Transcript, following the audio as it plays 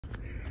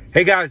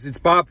Hey guys, it's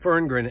Bob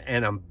Ferngren,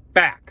 and I'm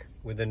back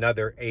with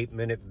another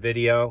 8-minute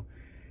video.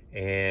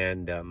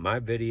 And my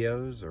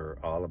videos are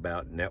all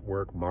about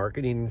network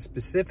marketing,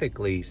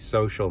 specifically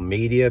social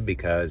media,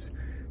 because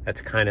that's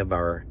kind of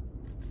our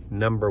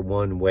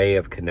 #1 way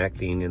of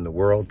connecting in the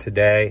world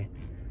today.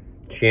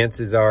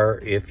 Chances are,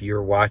 if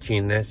you're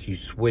watching this, you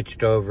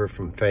switched over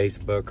from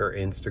Facebook or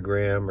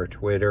Instagram or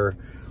Twitter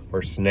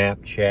or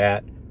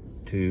Snapchat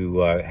to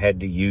head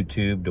to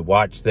YouTube to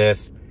watch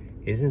this.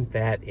 Isn't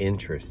that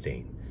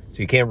interesting? So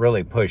you can't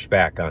really push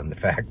back on the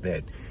fact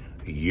that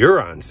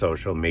you're on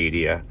social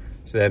media.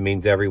 So that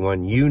means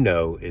everyone you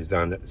know is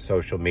on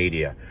social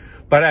media.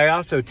 But I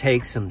also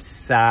take some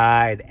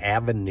side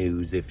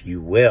avenues, if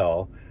you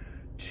will,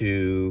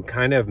 to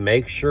kind of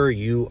make sure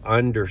you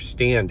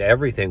understand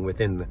everything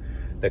within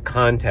the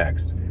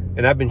context.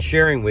 And I've been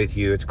sharing with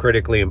you, it's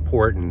critically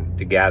important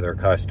to gather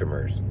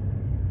customers.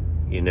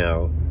 You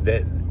know,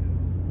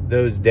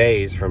 those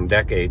days from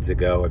decades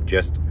ago of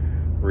just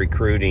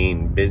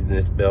recruiting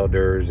business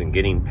builders and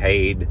getting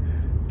paid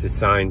to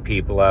sign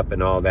people up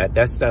and all that,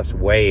 that stuff's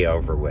way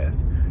over with.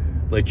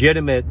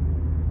 Legitimate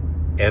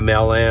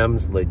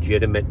MLMs,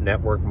 legitimate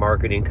network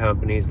marketing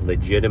companies,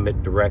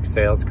 legitimate direct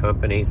sales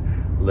companies,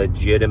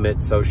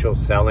 legitimate social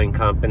selling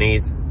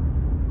companies,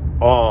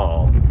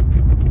 all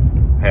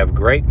have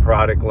great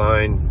product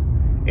lines,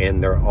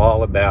 and they're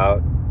all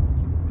about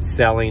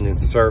selling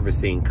and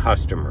servicing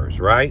customers,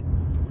 right?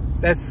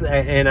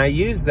 And I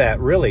use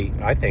that really,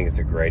 I think it's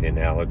a great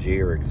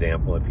analogy or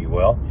example, if you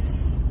will.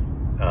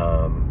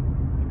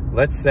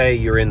 Let's say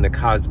you're in the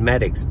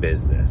cosmetics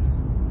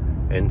business,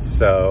 and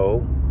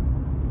so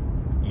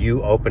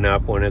you open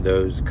up one of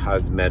those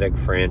cosmetic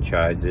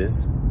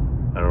franchises.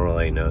 I don't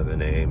really know the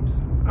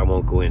names. I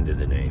won't go into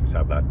the names.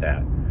 How about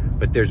that?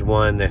 But there's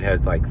one that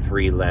has like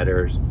 3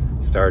 letters,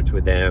 starts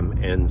with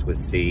M, ends with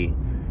C.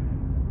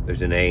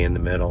 There's an A in the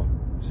middle,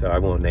 so I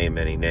won't name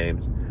any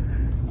names.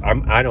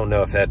 I don't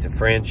know if that's a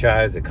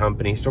franchise, a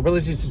company store, but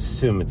let's just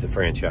assume it's a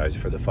franchise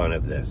for the fun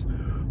of this.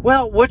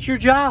 Well, what's your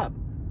job?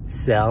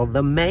 Sell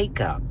the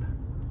makeup.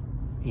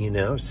 You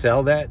know,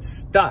 sell that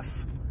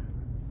stuff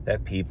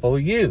that people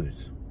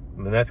use.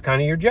 I mean, that's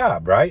kind of your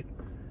job, right?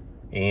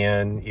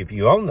 And if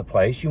you own the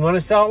place, you want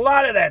to sell a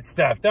lot of that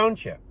stuff,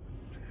 don't you?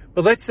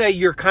 But let's say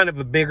you're kind of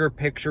a bigger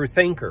picture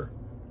thinker.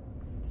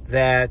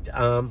 That,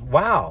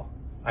 wow,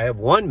 I have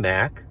one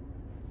Mac,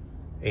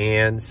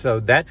 and so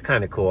that's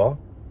kind of cool.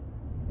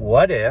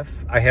 What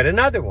if I had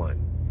another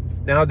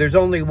one? Now, there's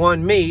only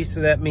one me, so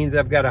that means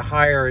I've got to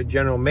hire a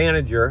general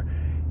manager.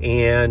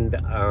 And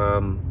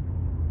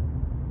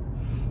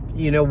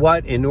you know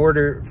what? In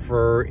order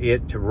for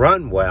it to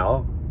run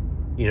well,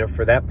 you know,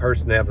 for that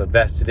person to have a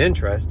vested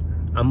interest,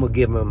 I'm going to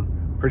give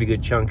them a pretty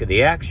good chunk of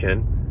the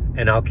action,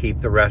 and I'll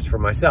keep the rest for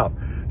myself.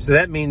 So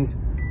that means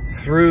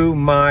through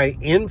my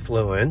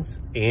influence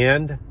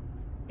and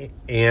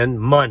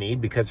money,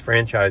 because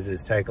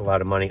franchises take a lot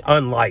of money,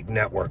 unlike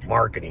network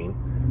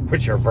marketing,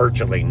 which are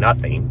virtually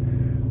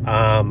nothing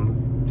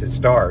to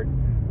start.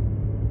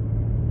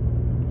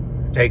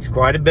 It takes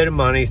quite a bit of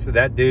money, so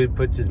that dude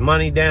puts his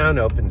money down,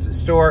 opens the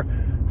store,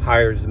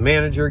 hires a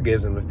manager,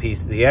 gives him a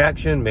piece of the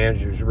action.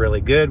 Manager's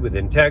really good with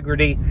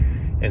integrity,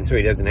 and so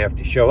he doesn't have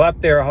to show up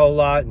there a whole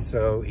lot, and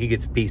so he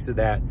gets a piece of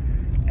that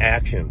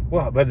action.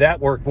 Well, but that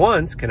worked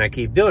once. Can I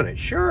keep doing it?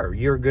 Sure.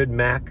 You're a good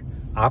Mac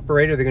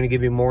operator. They're going to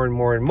give you more and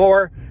more and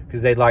more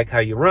because they like how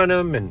you run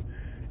them,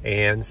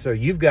 and so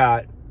you've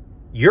got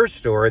your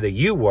store that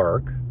you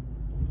work,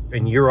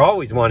 and you're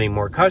always wanting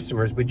more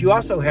customers, but you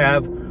also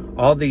have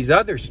all these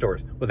other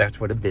stores. Well, that's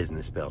what a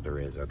business builder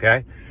is,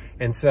 okay?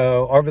 And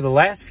so over the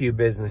last few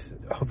videos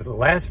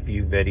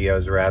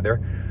rather,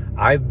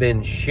 I've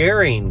been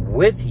sharing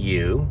with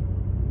you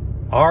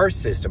our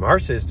system. Our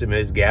system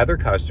is gather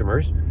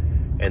customers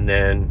and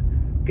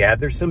then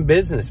gather some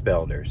business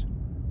builders.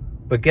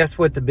 But guess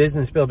what the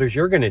business builders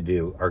you're going to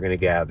do are going to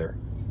gather?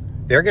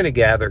 They're going to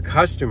gather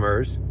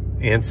customers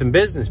and some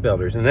business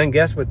builders. And then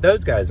guess what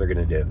those guys are going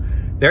to do?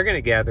 They're going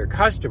to gather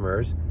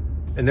customers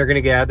and they're going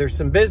to gather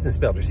some business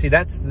builders. See,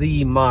 that's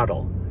the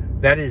model.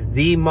 That is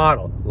the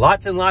model.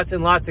 Lots and lots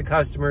and lots of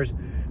customers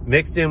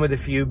mixed in with a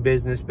few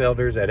business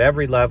builders at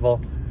every level,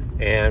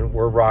 and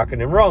we're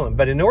rocking and rolling.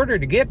 But in order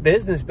to get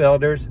business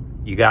builders,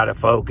 you got to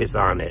focus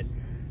on it.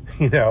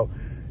 You know,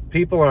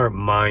 people aren't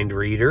mind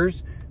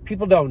readers.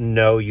 People don't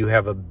know you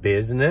have a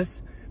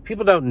business.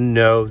 People don't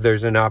know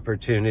there's an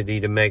opportunity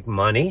to make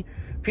money.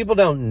 People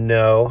don't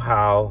know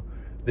how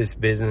this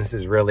business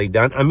is really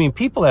done. I mean,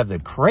 people have the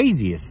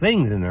craziest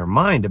things in their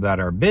mind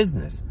about our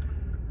business.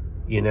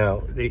 You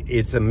know,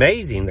 it's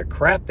amazing the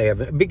crap they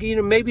have. You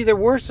know, maybe there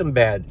were some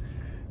bad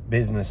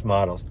business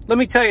models. Let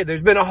me tell you,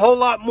 there's been a whole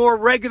lot more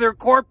regular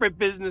corporate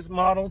business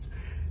models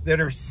that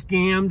are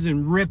scams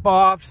and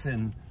ripoffs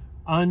and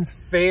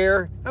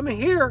unfair. I mean,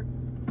 here,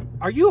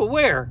 are you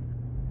aware?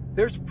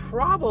 There's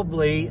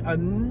probably a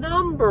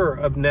number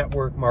of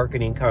network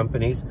marketing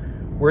companies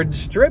where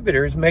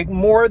distributors make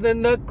more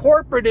than the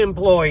corporate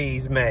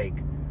employees make.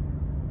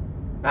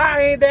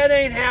 That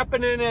ain't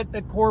happening at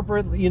the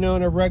corporate, you know,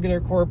 in a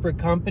regular corporate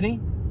company.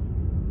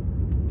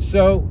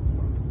 So,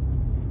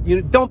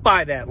 don't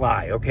buy that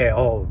lie. Okay,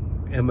 oh,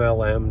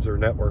 MLMs or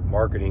network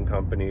marketing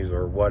companies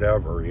or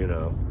whatever,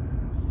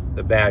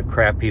 the bad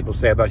crap people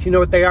say about us. You know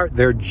what they are?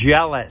 They're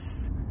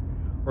jealous,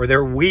 or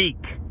they're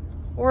weak,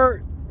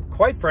 or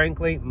quite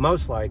frankly,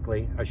 most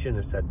likely, I shouldn't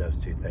have said those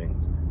two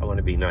things. I want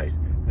to be nice.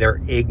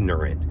 They're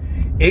ignorant.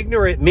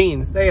 Ignorant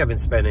means they haven't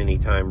spent any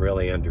time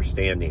really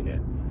understanding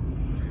it.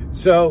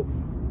 So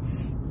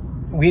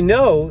we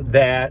know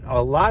that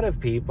a lot of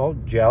people,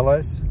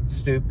 jealous,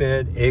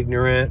 stupid,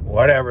 ignorant,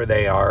 whatever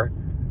they are,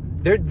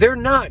 they're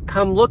not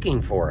come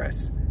looking for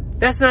us.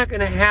 That's not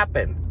going to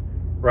happen,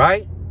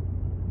 right?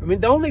 I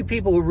mean, the only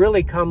people who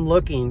really come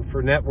looking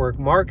for network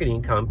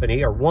marketing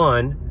company are,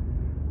 one,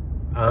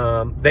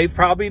 they've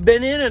probably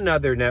been in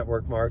another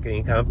network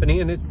marketing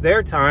company and it's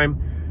their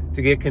time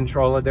to get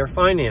control of their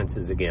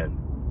finances again.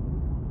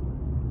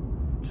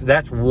 So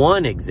that's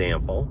one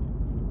example.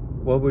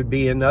 What would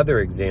be another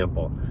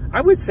example?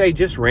 I would say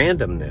just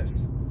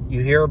randomness.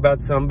 You hear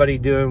about somebody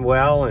doing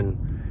well and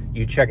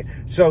you check it.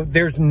 So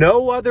there's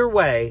no other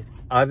way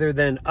other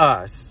than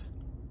us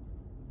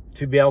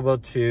to be able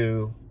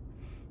to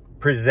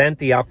present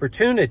the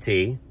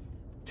opportunity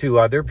to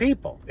other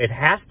people. It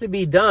has to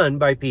be done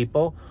by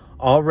people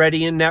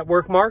already in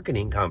network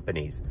marketing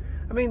companies.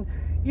 I mean,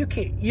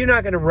 you're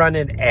not going to run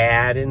an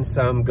ad and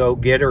some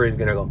go-getter is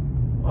going to go,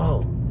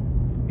 oh,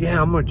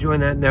 yeah, I'm going to join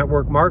that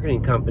network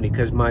marketing company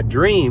because my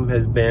dream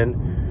has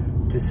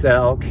been to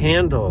sell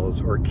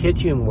candles or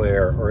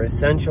kitchenware or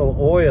essential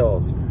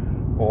oils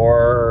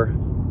or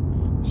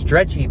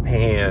stretchy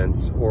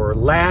pants or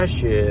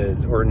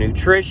lashes or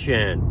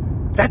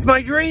nutrition. That's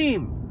my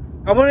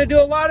dream. I want to do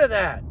a lot of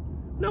that.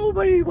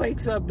 Nobody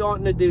wakes up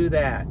wanting to do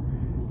that.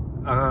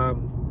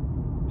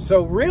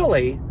 So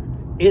really,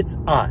 it's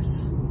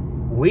us.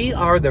 We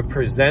are the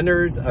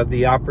presenters of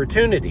the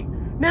opportunity.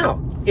 Now,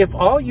 if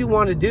all you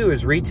want to do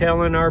is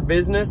retail in our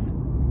business,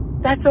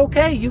 that's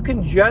okay. You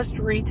can just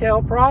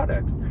retail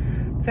products.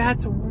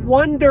 That's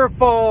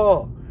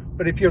wonderful.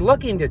 But if you're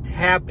looking to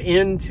tap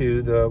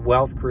into the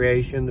wealth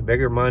creation, the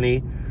bigger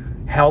money,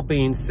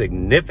 helping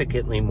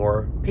significantly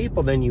more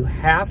people, then you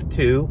have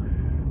to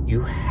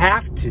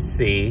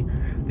see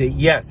that,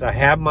 yes, I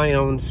have my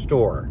own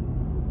store.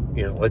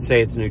 Let's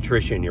say it's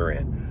nutrition you're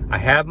in. I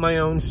have my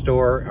own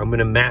store. I'm going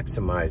to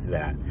maximize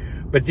that.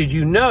 But did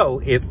you know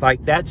if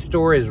like that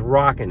store is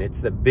rocking, it's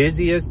the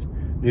busiest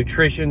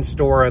nutrition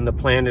store on the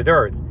planet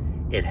Earth,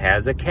 it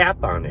has a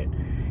cap on it.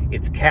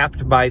 It's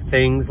capped by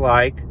things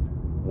like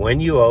when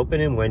you open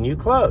and when you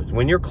close.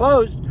 When you're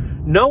closed,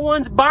 no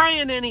one's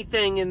buying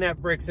anything in that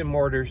bricks and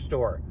mortar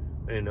store.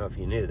 I don't know if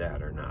you knew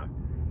that or not.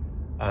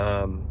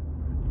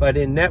 But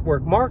in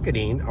network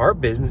marketing, our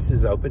business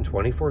is open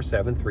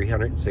 24/7,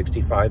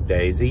 365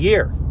 days a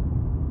year.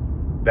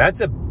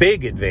 That's a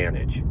big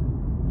advantage.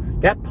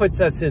 That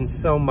puts us in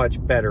so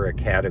much better a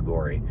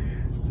category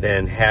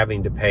than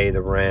having to pay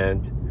the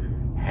rent,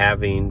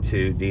 having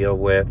to deal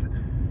with,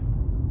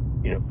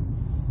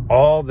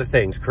 all the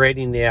things,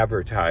 creating the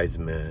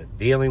advertisement,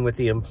 dealing with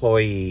the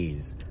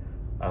employees.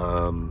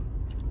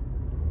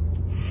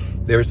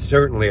 There's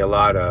certainly a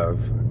lot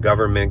of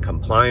government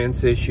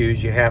compliance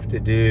issues you have to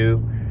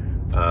do.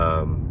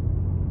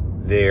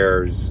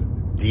 There's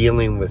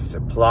dealing with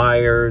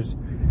suppliers.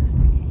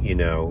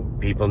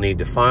 People need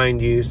to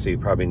find you, so you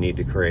probably need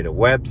to create a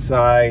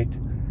website.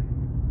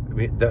 I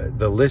mean,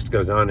 the list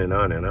goes on and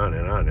on and on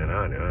and on and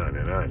on and on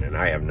and on, and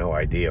I have no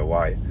idea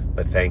why,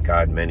 but thank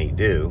God many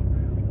do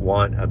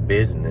want a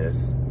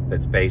business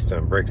that's based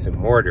on bricks and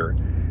mortar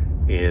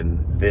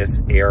in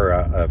this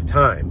era of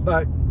time.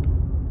 But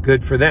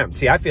good for them.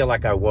 See, I feel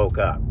like I woke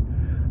up.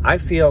 I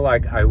feel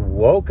like I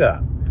woke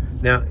up.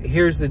 Now,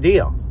 here's the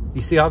deal.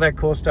 You see all that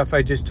cool stuff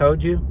I just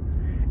told you?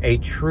 A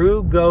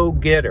true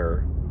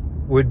go-getter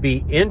would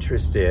be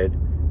interested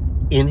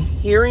in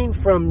hearing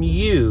from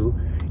you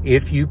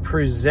if you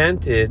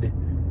presented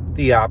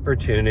the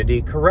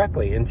opportunity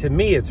correctly. And to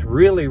me, it's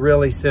really,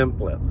 really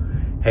simple.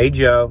 Hey,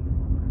 Joe,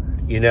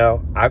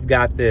 I've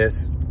got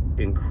this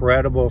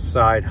incredible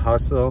side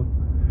hustle.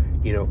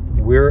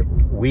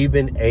 We've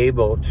been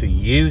able to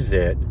use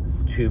it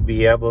to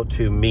be able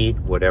to meet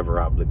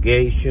whatever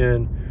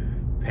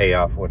obligation, pay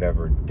off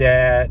whatever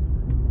debt.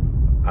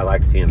 I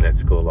like seeing that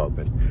school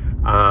open.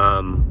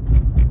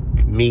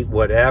 Meet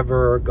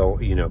whatever, go,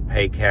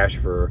 pay cash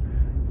for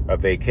a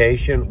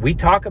vacation. We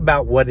talk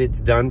about what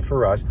it's done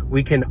for us.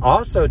 We can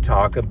also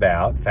talk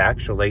about,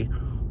 factually,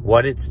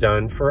 what it's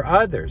done for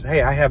others.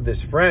 Hey, I have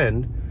this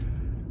friend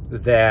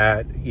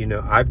that,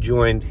 I've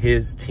joined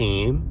his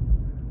team,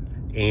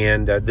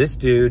 and this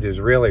dude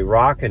is really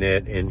rocking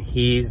it, and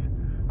he's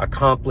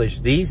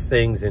accomplished these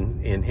things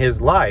in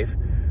his life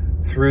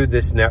through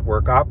this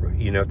network,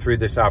 through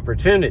this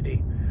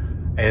opportunity.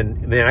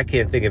 And man, I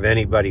can't think of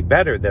anybody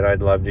better that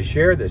I'd love to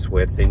share this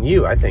with than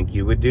you. I think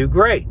you would do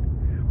great.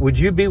 Would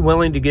you be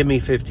willing to give me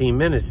 15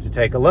 minutes to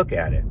take a look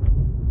at it?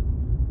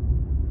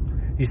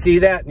 You see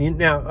that?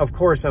 Now, of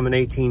course, I'm an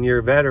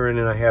 18-year veteran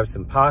and I have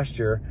some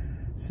posture,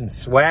 some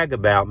swag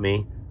about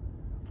me.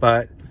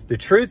 But the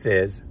truth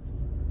is,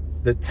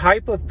 The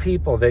type of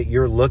people that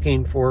you're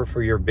looking for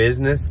your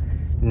business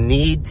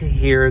need to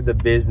hear the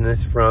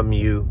business from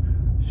you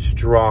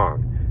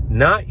strong.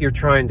 Not you're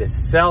trying to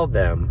sell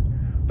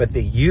them, but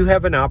that you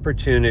have an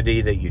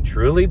opportunity that you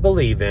truly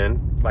believe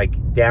in,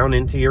 like down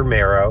into your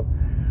marrow,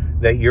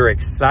 that you're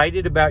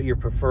excited about your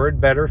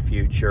preferred better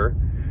future,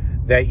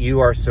 that you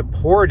are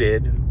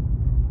supported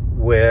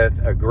with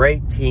a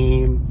great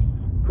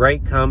team,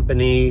 great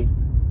company,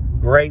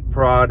 great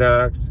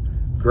products,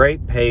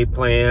 great pay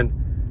plan.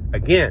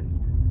 Again,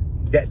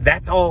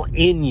 that's all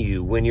in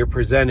you when you're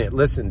presented.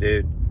 Listen,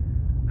 dude,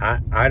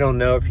 I don't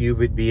know if you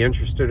would be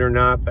interested or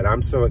not, but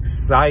I'm so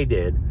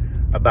excited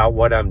about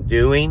what I'm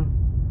doing.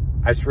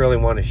 I just really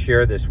want to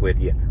share this with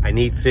you. I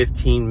need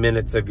 15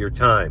 minutes of your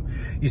time.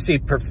 You see,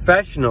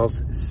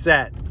 professionals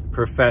set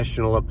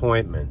professional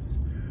appointments.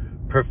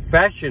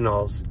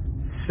 Professionals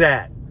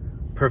set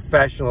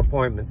professional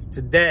appointments.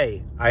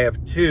 Today, I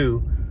have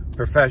 2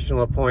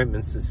 professional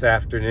appointments this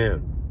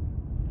afternoon.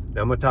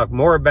 Now, I'm going to talk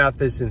more about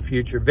this in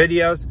future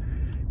videos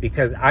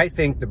because I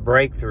think the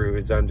breakthrough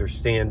is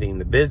understanding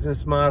the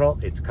business model,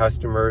 its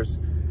customers,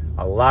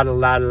 a lot of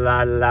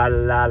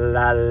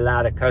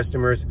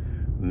customers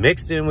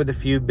mixed in with a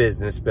few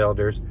business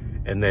builders,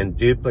 and then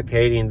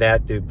duplicating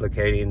that.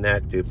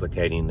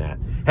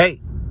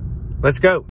 Hey, let's go.